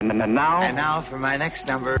And now? And now for my next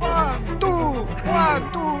number. 1, 2,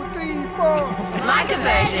 1, 2, 3, 4. Like a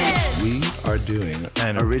version. We are doing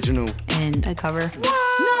an original And a cover.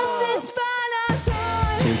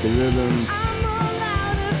 Change the rhythm,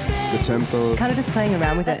 the tempo. Kind of just playing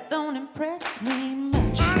around with it.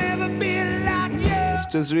 It's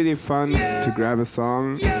just really fun to grab a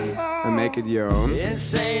song and make it your own.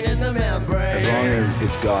 As long as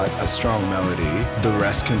it's got a strong melody, the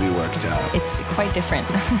rest can be worked out. It's quite different.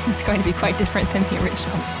 It's going to be quite different than the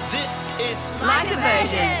original. This is Like a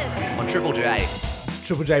version. on Triple J.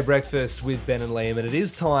 Triple J Breakfast with Ben and Liam, and it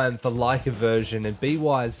is time for Like a Version, and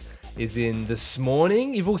B-Wise is in this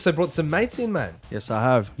morning. You've also brought some mates in, man. Yes, I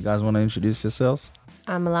have. You guys want to introduce yourselves?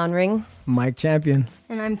 I'm Milan Ring. Mike Champion.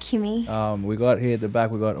 And I'm Kimmy. We got here at the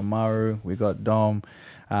back, we got Amaru, we got Dom,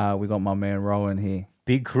 we got my man Rowan here.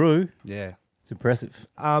 Big crew. Yeah. It's impressive.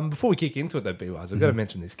 Before we kick into it though, B-Wise, I've got to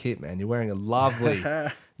mention this kit, man. You're wearing a lovely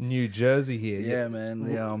new jersey here. Yeah, man.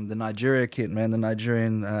 The Nigeria kit, man. The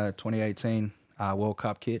Nigerian 2018 World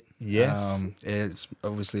Cup kit. Yes. It's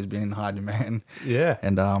been in high demand. Yeah.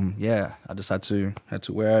 And I just had to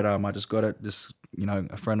wear it. I just got it. Just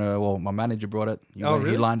a friend, my manager brought it. He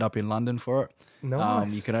really? lined up in London for it.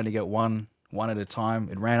 Nice. You could only get one at a time.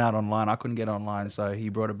 It ran out online. I couldn't get it online, so he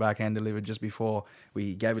brought it back hand delivered just before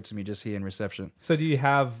we gave it to me just here in reception. So do you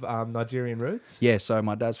have Nigerian roots? Yeah. So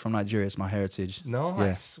my dad's from Nigeria. It's my heritage.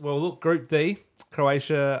 Nice. Well, look, Group D,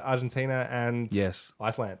 Croatia, Argentina, and Yes.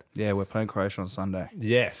 Iceland. Yeah, we're playing Croatia on Sunday.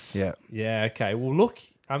 Yes. Yeah. Yeah, okay. Well, look,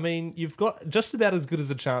 I mean, you've got just about as good as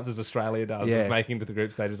a chance as Australia does Yeah. of making it to the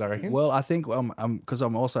group stages, I reckon. Well, I think because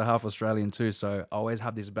I'm also half Australian too, so I always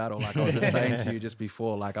have this battle. Like I was just saying to you just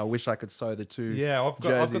before, like I wish I could sew the two. Yeah, I've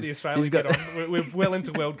got jerseys. the Australian He's got- kit on. We're well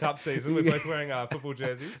into World Cup season. We're both wearing our football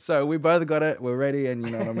jerseys. So we both got it. We're ready, and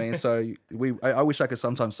you know what I mean. So I wish I could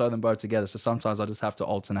sometimes sew them both together. So sometimes I just have to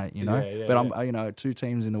alternate, you know. Yeah, but I'm, two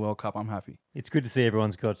teams in the World Cup. I'm happy. It's good to see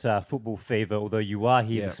everyone's got football fever, although you are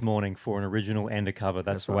here Yeah. this morning for an original and a cover.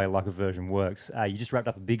 That's the right. way Like a Version works. You just wrapped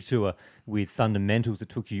up a big tour with Fundamentals that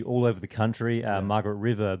took you all over the country, Margaret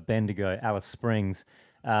River, Bendigo, Alice Springs.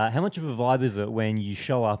 How much of a vibe is it when you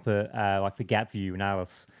show up at like the Gap View in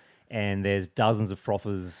Alice and there's dozens of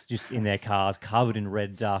frothers just in their cars covered in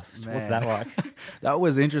red dust? Man. What's that like? That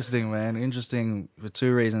was interesting, man. Interesting for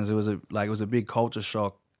two reasons. It was a big culture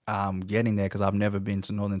shock. Getting there because I've never been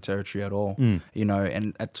to Northern Territory at all, and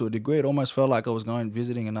to a degree it almost felt like I was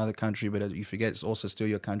visiting another country, but you forget it's also still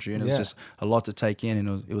your country, and it was just a lot to take in,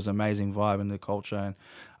 and it was an amazing vibe and the culture,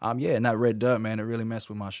 and and that red dirt, man, it really messed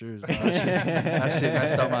with my shoes. That shit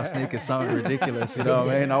messed up my sneakers, something ridiculous, you know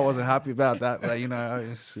what I mean? I wasn't happy about that, but you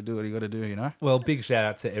just do what you got to do, you know. Well, big shout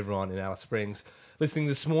out to everyone in Alice Springs listening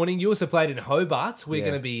this morning. You also played in Hobart. We're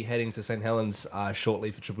going to be heading to St Helens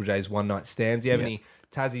shortly for Triple J's one night stand. Do you have any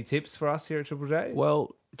Tassie tips for us here at Triple J?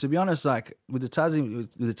 Well, to be honest, like with the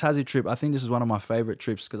Tassie trip, I think this is one of my favorite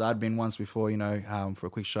trips because I'd been once before, for a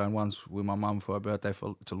quick show, and once with my mum for her birthday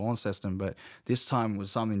to Launceston. But this time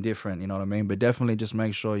was something different, you know what I mean? But definitely just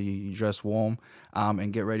make sure you dress warm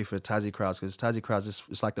and get ready for the Tassie crowds, because Tassie crowds,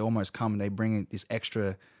 it's like they almost come and they bring in this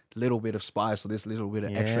extra little bit of spice or this little bit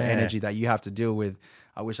of extra energy that you have to deal with.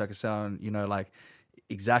 I wish I could sound, like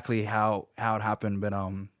exactly how it happened, but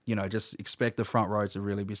just expect the front row to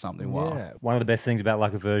really be something wild. Yeah. One of the best things about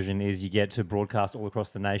Like a Version is you get to broadcast all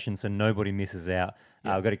across the nation, so nobody misses out.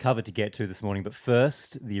 We've got a cover to get to this morning, but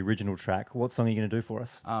first, the original track. What song are you going to do for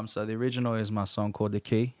us? So the original is my song called The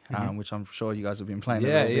Key, which I'm sure you guys have been playing a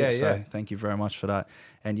little bit. So thank you very much for that.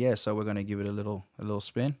 And so we're going to give it a little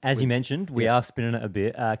spin. As you mentioned, we are spinning it a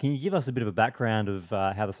bit. Can you give us a bit of a background of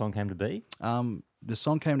how the song came to be? The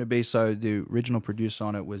song came to be, so the original producer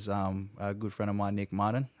on it was a good friend of mine, Nick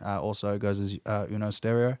Martin, also goes as Uno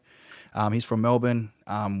Stereo. He's from Melbourne.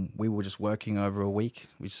 We were just working over a week.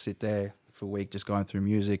 We just sit there for a week just going through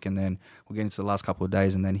music, and then we'll get into the last couple of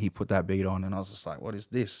days, and then he put that beat on, and I was just like, what is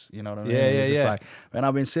this? You know what I mean? It was just like, man,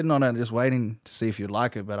 I've been sitting on it just waiting to see if you'd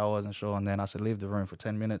like it, but I wasn't sure. And then I said, leave the room for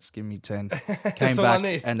 10 minutes, give me 10. Came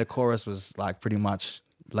back, and the chorus was like pretty much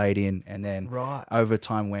laid in, and then over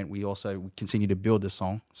time we continued to build the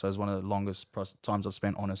song, so it's one of the longest times I've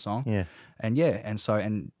spent on a song.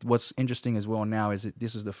 And what's interesting as well now is that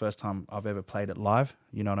this is the first time I've ever played it live,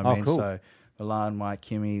 you know what I mean? Cool. So Milan, Mike,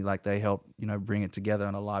 Kimmy, like they help bring it together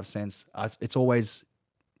in a live sense. It's always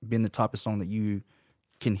been the type of song that you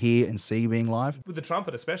can hear and see being live, with the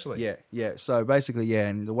trumpet especially. So basically,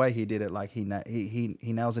 and the way he did it, like he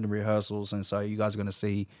nails it in rehearsals, and so you guys are going to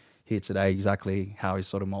see here today exactly how he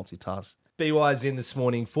sort of multitasks. B-Wise in this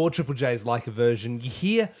morning for Triple J's Like a Version. You're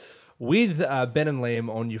here with Ben and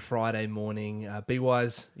Liam on your Friday morning.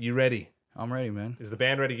 B-Wise, you ready? I'm ready, man. Is the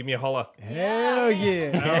band ready? Give me a holler. Hell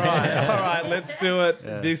yeah. All right, let's do it.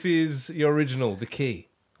 Yeah. This is your original, The Key,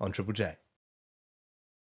 on Triple J.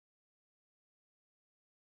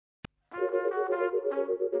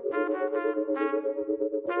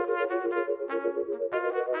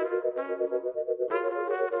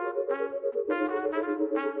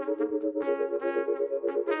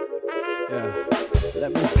 Yeah.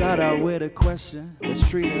 Let me start out with a question. Let's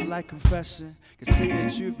treat it like confession. Can see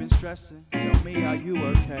that you've been stressing. Tell me, are you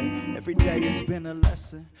okay? Every day it's been a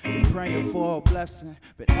lesson. Been praying for a blessing,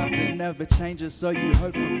 but nothing never changes, so you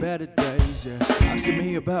hope for better days. Yeah. Asking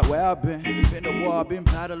me about where I've been to war, I've been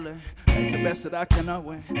battling. It's the best that I cannot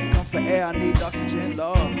win. Come for air, I need oxygen,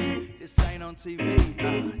 Lord. This ain't on TV,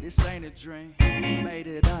 nah, this ain't a dream. Made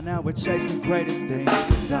it out, now we're chasing greater things.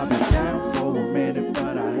 Cause I've been down for a minute,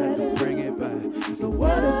 but I had to bring it back. The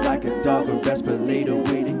world is like a dog, but best believe that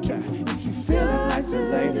we the cat. If you feeling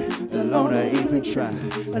isolated, alone or even try,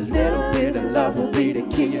 a little bit of love will be the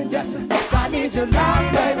key, and that's it. I need your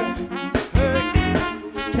love, baby. Hey,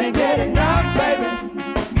 can't get enough, baby.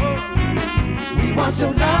 We want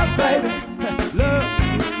your love, baby. Look,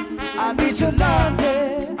 I need your love,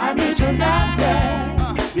 yeah. I need your love,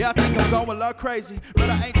 yeah. Yeah, I think I'm going a lot crazy, but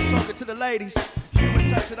I ain't just talking to the ladies. Human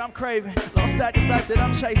touch that I'm craving, lost at this life that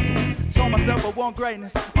I'm chasing. Told myself I want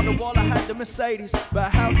greatness, on the wall I had the Mercedes.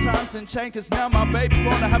 But how times done change, cause now my baby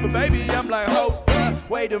wanna have a baby. I'm like, hold up,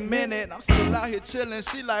 wait a minute, I'm still out here chilling.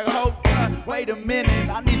 She like, hold up, wait a minute,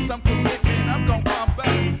 I need some commitment, I'm gon' come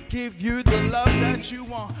back. Give you the love that you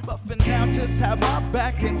want, but for now just have my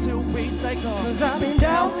back until we take off. Cause I've been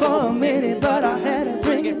down for a minute, but I had to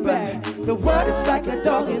bring it back. The world is like a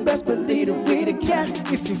dog, and best believe that we the cat.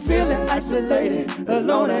 If you're feeling isolated,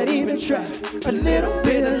 alone and even try, a little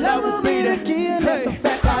bit of love will be the key, and that's the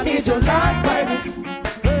fact. I need your love, baby.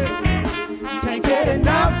 Hey, can't get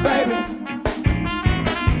enough, baby.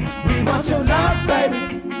 We want your love,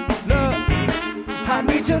 baby. Look, I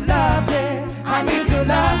need your love, yeah. I need your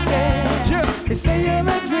love, yeah. They say you're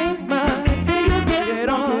a dreamer, say you get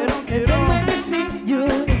on, and then when they see you,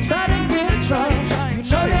 they try to get drunk. You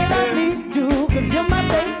know that I need you, cause you're my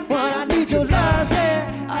day one. I need your love,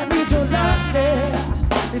 yeah. I need your love,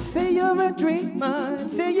 yeah. They say you're a dreamer,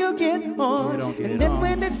 say you get on, and then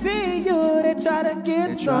when they see you, they try to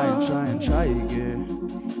get drunk. Try again.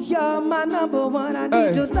 You're my number one. I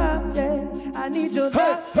need your love, yeah. I need your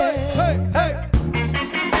love, yeah. Hey.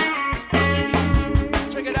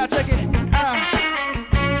 Check it out, check it out.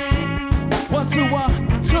 1, 2,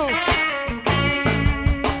 1, 2.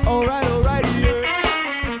 Alright, yeah.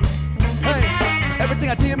 Hey, everything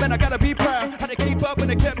I did, man, I gotta be proud. Had to keep up when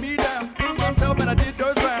they kept me down. Myself, man, I did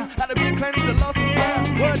those round. Had to be acclaimed to the lost and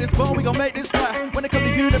found. Word is born, we gon' make this right. When it come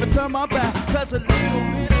to you, never turn my back. Cause a little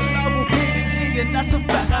bit of love will be the key, and that's a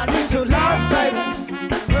fact. I need your love, baby.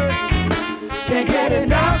 Hey, can't get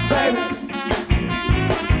enough, baby.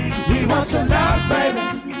 We want your love, baby.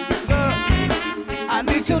 Look, I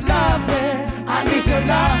need your love, yeah. I need your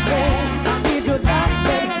love, yeah. I need your love,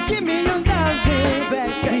 baby. Give me your love,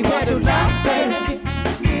 baby. Give me your love, baby.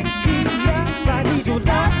 Give me love. I need your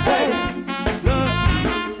love, baby. Look,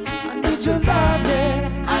 I need your love,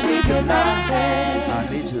 yeah. I need your love, yeah. I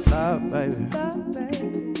need your love, baby.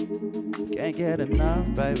 Can't get enough,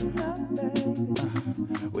 baby.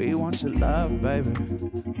 We want your love, baby.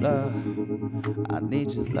 Love. I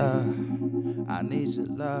need your love. I need your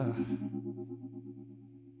love.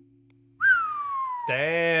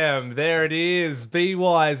 Damn, there it is. Be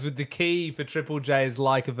Wise with The Key for Triple J's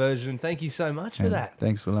Leica version. Thank you so much for that.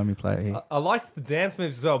 Thanks for letting me play it here. I liked the dance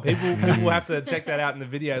moves as well. People will have to check that out in the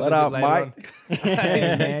video. What up, Mike?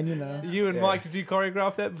 Hey, man, you know. You and Mike, did you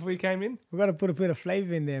choreograph that before you came in? We got to put a bit of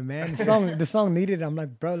flavor in there, man. The song needed it. I'm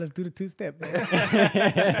like, bro, let's do the two-step.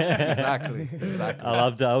 Exactly.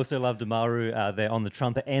 I also loved Amaru there on the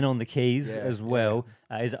trumpet and on the keys as well.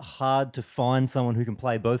 Is it hard to find someone who can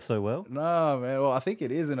play both so well? No, man. Well, I think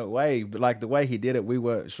it is in a way, but like the way he did it, we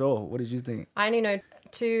weren't sure. What did you think? I only know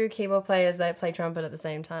 2 keyboard players that play trumpet at the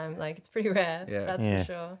same time. Like, it's pretty rare. Yeah. That's for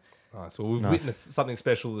sure. Nice. Well, we've witnessed something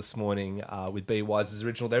special this morning with Be Wise's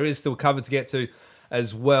original. There is still cover to get to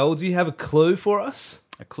as well. Do you have a clue for us?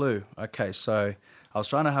 A clue. Okay, so I was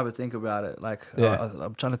trying to have a think about it. Like,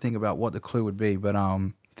 I'm trying to think about what the clue would be, but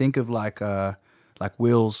think of like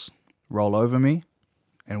wheels roll over me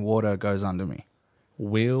and water goes under me.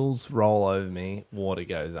 Wheels roll over me, water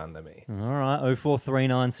goes under me. All right,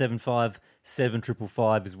 043975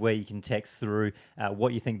 7555 is where you can text through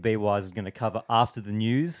what you think Be Wise is going to cover after the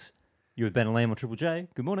news. You're with Ben and Liam on Triple J.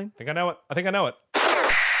 Good morning. I think I know it.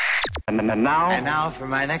 And now for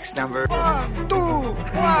my next number. 1, 2,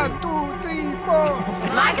 1, 2, 3, 4.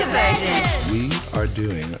 Like a version. We are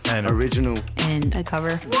doing An original. And a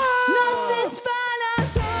cover.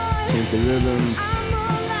 Change the rhythm,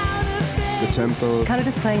 the tempo. Kind of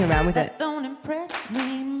just playing around with it.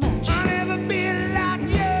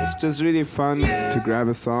 It's just really fun to grab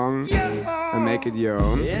a song and make it your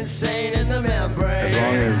own. as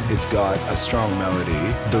long as it's got a strong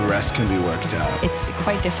melody, the rest can be worked out. It's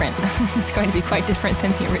quite different. It's going to be quite different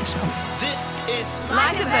than the original. This is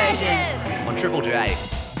Like a version. on Triple J.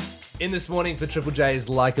 In this morning for Triple J's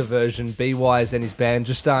Like a Version, B Wise and his band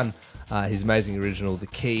just done his amazing original, The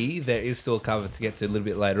Key. There is still a cover to get to a little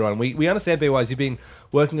bit later on. We understand, B Wise, you've been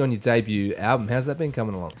working on your debut album. How's that been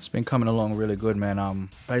coming along? It's been coming along really good, man.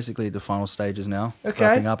 Basically the final stages now. Okay.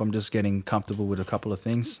 Wrapping up. I'm just getting comfortable with a couple of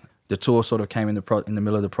things. The tour sort of came in the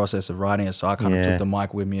middle of the process of writing it, so I kind of took the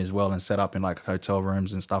mic with me as well and set up in like hotel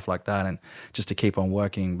rooms and stuff like that, and just to keep on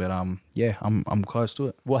working. But yeah, I'm close to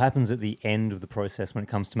it. What happens at the end of the process when it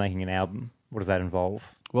comes to making an album? What does that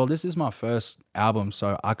involve? Well, this is my first album,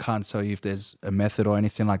 so I can't tell you if there's a method or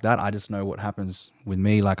anything like that. I just know what happens with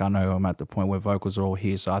me. Like, I know I'm at the point where vocals are all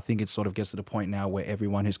here, so I think it sort of gets to the point now where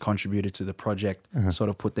everyone who's contributed to the project sort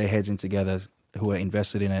of put their heads in together, who are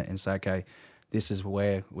invested in it, and say, okay, this is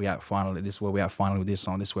where we are finally. This is where we are finally with this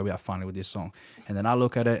song. This is where we are finally with this song. And then I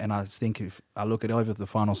look at it, and I think if I look at over the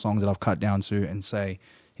final songs that I've cut down to, and say,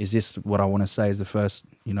 is this what I want to say is the first,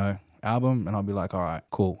 album? And I'll be like, all right,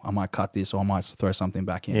 cool. I might cut this, or I might throw something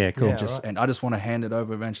back in. Yeah, cool. And I just want to hand it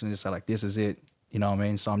over eventually and just say, like, this is it. You know what I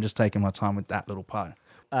mean? So I'm just taking my time with that little part.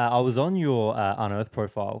 I was on your Unearth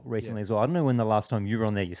profile recently as well. I don't know when the last time you were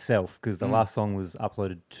on there yourself, because the last song was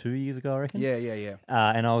uploaded 2 years ago, I reckon. Yeah.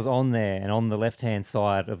 And I was on there, and on the left-hand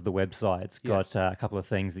side of the website, it's got a couple of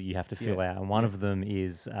things that you have to fill out. And one of them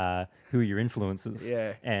is who are your influences.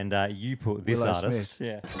 Yeah. And you put this Willow artist. Smith.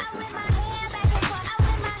 Yeah.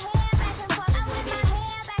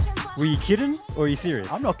 Were you kidding, or are you serious?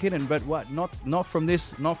 I'm not kidding, but what? Not from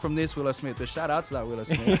this Willow Smith. But shout out to that Willow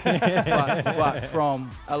Smith, but from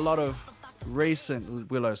a lot of recent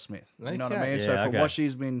Willow Smith. You know what I mean? Yeah, so from what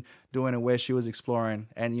she's been doing and where she was exploring,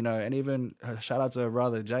 and and even shout out to her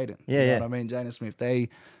brother Jaden. Yeah, you know what I mean? Jaden Smith. They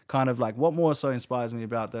kind of like, what more so inspires me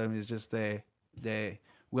about them is just their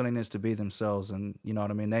willingness to be themselves, and you know what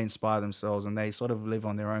I mean. They inspire themselves, and they sort of live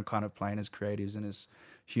on their own kind of plane as creatives and as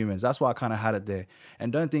humans. That's why I kind of had it there.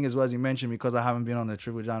 And don't think, as well as you mentioned, because I haven't been on the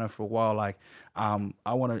Triple J for a while, like don't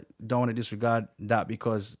want to disregard that,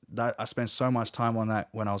 because that I spent so much time on that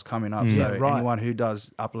when I was coming up. So anyone who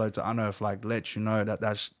does upload to Unearth, like, let you know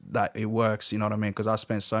that it works. You know what I mean? Because I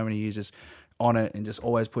spent so many years just on it and just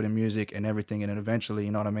always putting music and everything, and then eventually,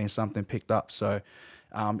 you know what I mean, something picked up. So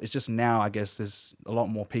it's just now, I guess, there's a lot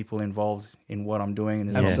more people involved in what I'm doing,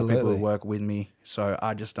 and there's people who work with me. So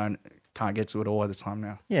I just can't get to it all at the time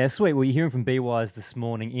now. Yeah, sweet. Well, you're hearing from B-Wise this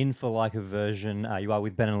morning in for Like a Version. You are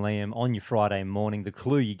with Ben and Liam on your Friday morning. The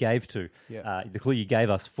clue you gave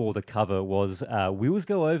us for the cover was wheels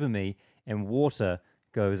go over me and water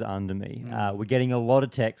goes under me. We're getting a lot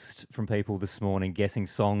of text from people this morning guessing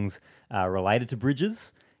songs related to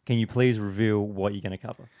bridges. Can you please reveal what you're going to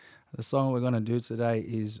cover? The song we're going to do today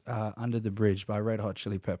is Under the Bridge by Red Hot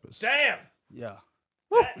Chili Peppers. Damn! Yeah.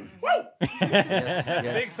 Woo! Yes,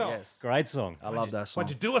 Big song. Yes. Great song. I love that song.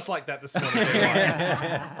 Why'd you do us like that this morning?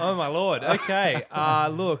 Oh, my Lord. Okay.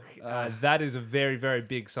 Look, that is a very, very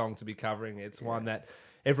big song to be covering. It's one that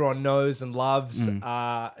everyone knows and loves.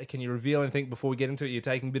 Can you reveal anything before we get into it? You're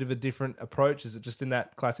taking a bit of a different approach. Is it just in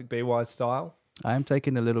that classic B-Wise style? I am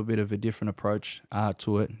taking a little bit of a different approach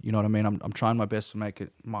to it. You know what I mean? I'm trying my best to make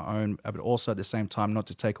it my own, but also at the same time not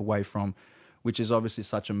to take away from, which is obviously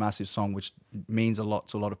such a massive song, which means a lot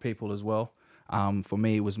to a lot of people as well. For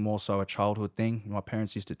me, it was more so a childhood thing. My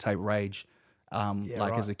parents used to tape Rage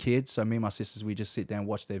as a kid. So me and my sisters, we just sit there and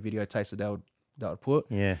watch their videotapes that they would put.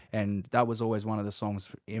 Yeah. And that was always one of the songs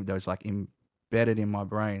that was like embedded in my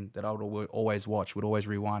brain that I would always watch, would always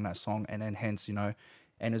rewind that song. And then hence,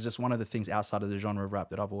 and it's just one of the things outside of the genre of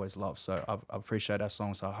rap that I've always loved. So I appreciate that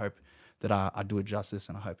song. So I hope that I do it justice,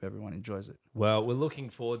 and I hope everyone enjoys it. Well, we're looking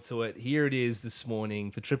forward to it. Here it is this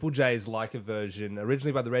morning for Triple J's Like a Version,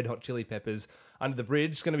 originally by the Red Hot Chili Peppers, Under the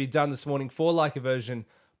Bridge. It's going to be done this morning for Like a Version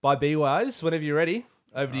by B-Wise. Whenever you're ready,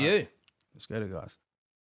 over to you. Let's get it, guys.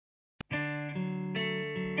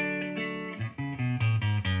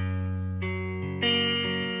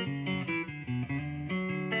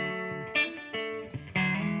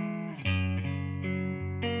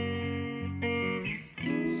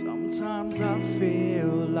 Sometimes I feel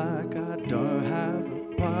like I don't have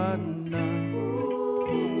a partner.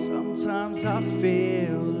 Sometimes I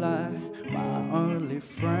feel like my only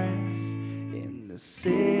friend in the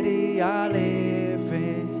city I live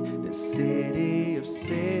in, the city of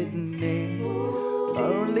Sydney.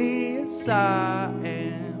 Lonely as I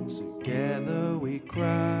am, together we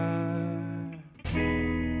cry.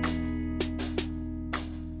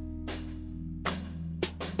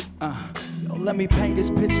 Yo, let me paint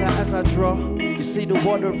this picture as I draw. You see the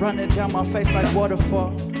water running down my face like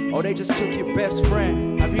waterfall. Oh, they just took your best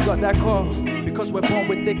friend. Have you got that call? Because we're born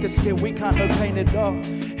with thicker skin, we can't no pain at all.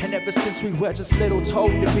 And ever since we were just little told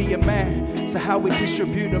to be a man. So how we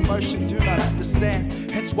distribute emotion, do not understand.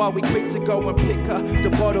 Hence why we quick to go and pick up the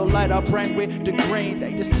bottle, light our brand with the green.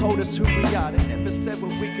 They just told us who we are, they never said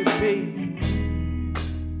what we could be.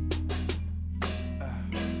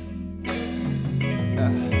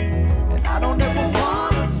 And I don't ever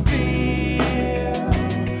wanna feel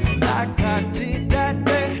like I did that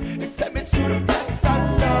day. And take me to the place I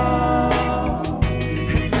love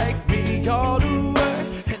and take me all the way.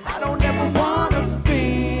 And I don't ever wanna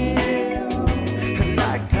feel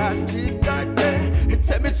like I did that day. And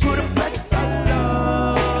take me to the place I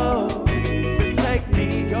love and take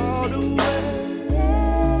me all the way.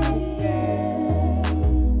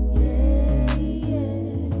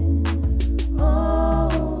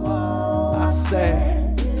 I say,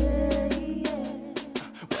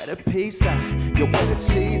 where the pizza, you where the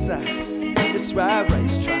cheese at? In this ride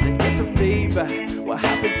race, trying to get some feedback. What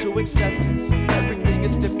happened to acceptance? Everything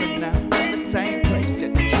is different now. We're the same place,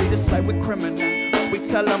 yet they treat us like we're criminal. When we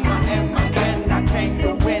tell them I am again, I came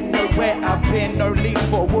to win. Nowhere I've been, no leap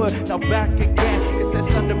forward, now back again. It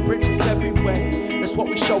says under bridges everywhere. That's what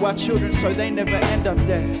we show our children so they never end up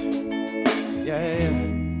there. Yeah, yeah.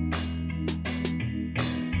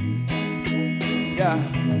 Yeah.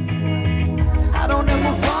 I don't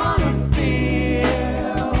ever wanna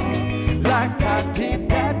feel like I did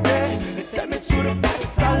that day. And take me to the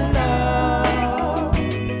place I love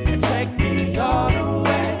and take me all the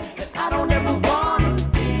way. And I don't ever wanna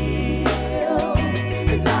feel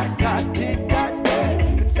like I did that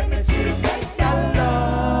day. And take me to the place I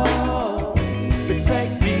love and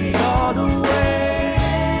take me all the way.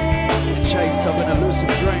 Chase of an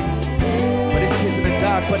elusive dream, but these kids in the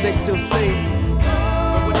dark, but they still see.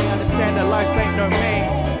 They understand that life ain't no mean,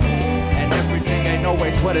 and everything ain't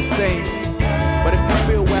always what it seems. But if you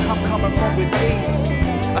feel where I'm coming from with these,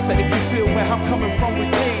 I said if you feel where I'm coming from with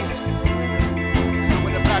these, so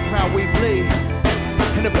in the background we bleed,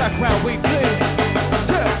 in the background we bleed.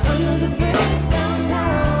 Under the bridge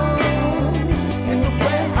downtown, it's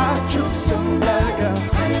where I choose to love you.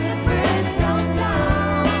 Under the bridge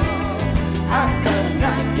downtown, I could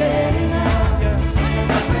not get enough.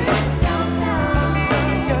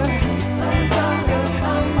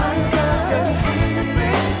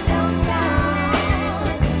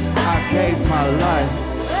 Gave my life.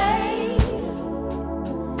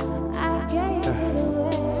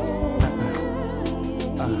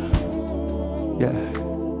 Yeah.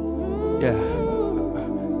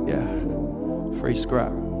 Free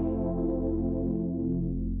scrap.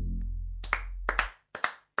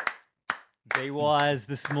 Be Wise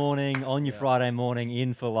this morning on your Friday morning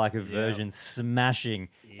in for like a version, smashing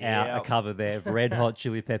out a cover there of Red Hot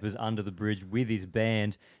Chili Peppers Under the Bridge with his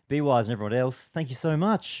band. Be Wise and everyone else, thank you so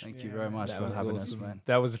much. Thank you very much for having us, man.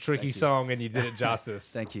 That was a tricky song, and you did it justice.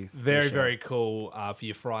 Thank you. Very, very cool for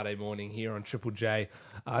your Friday morning here on Triple J.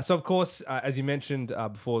 So, of course, as you mentioned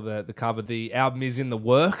before the cover, the album is in the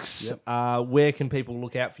works. Yep. Where can people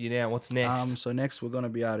look out for you now? What's next? So next we're going to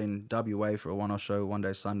be out in WA for a one-off show, One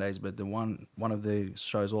Day Sundays. But the one of the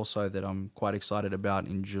shows also that I'm quite excited about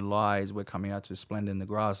in July is we're coming out to Splendor in the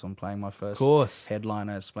Grass. I'm playing my first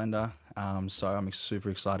headliner at Splendor. So I'm super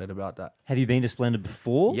excited about that. Have you been to Splendor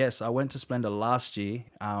before? Yes, I went to Splendor last year,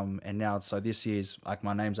 and now so this year's like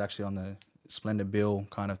my name's actually on the Splendor bill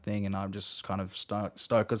kind of thing, and I'm just kind of stoked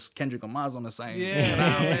because Kendrick Lamar's on the same.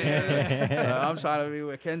 Yeah. So I'm trying to be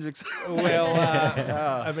where Kendrick's. Well,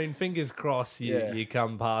 I mean, fingers crossed you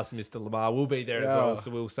come past Mr. Lamar. We'll be there as well,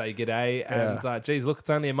 so we'll say g'day. And geez, look, it's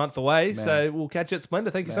only a month away, so we'll catch you at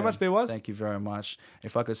Splendor. Thank you so much, Be Wise. Thank you very much.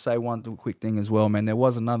 If I could say one quick thing as well, man, there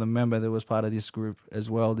was another member that was part of this group as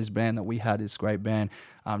well, this band that we had, this great band,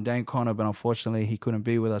 Dane Connor, but unfortunately he couldn't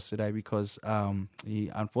be with us today because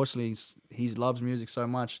he loves music so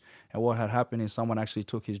much, and what had happened is someone actually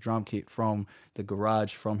took his drum kit from the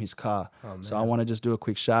garage from his car. So I want to just do a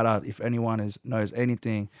quick shout out if anyone knows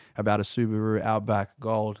anything about a Subaru Outback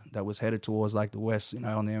Gold that was headed towards like the west,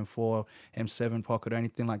 on the M4, M7 pocket or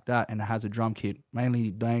anything like that, and it has a drum kit.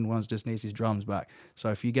 Mainly Dane just needs his drums back. So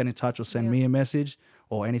if you get in touch or send me a message,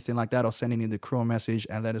 or anything like that, or sending in the crew a message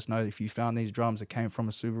and let us know if you found these drums that came from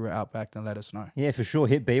a Subaru Outback, then let us know. Yeah, for sure.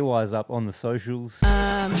 Hit B-Wise up on the socials.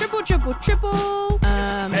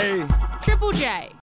 Triple J.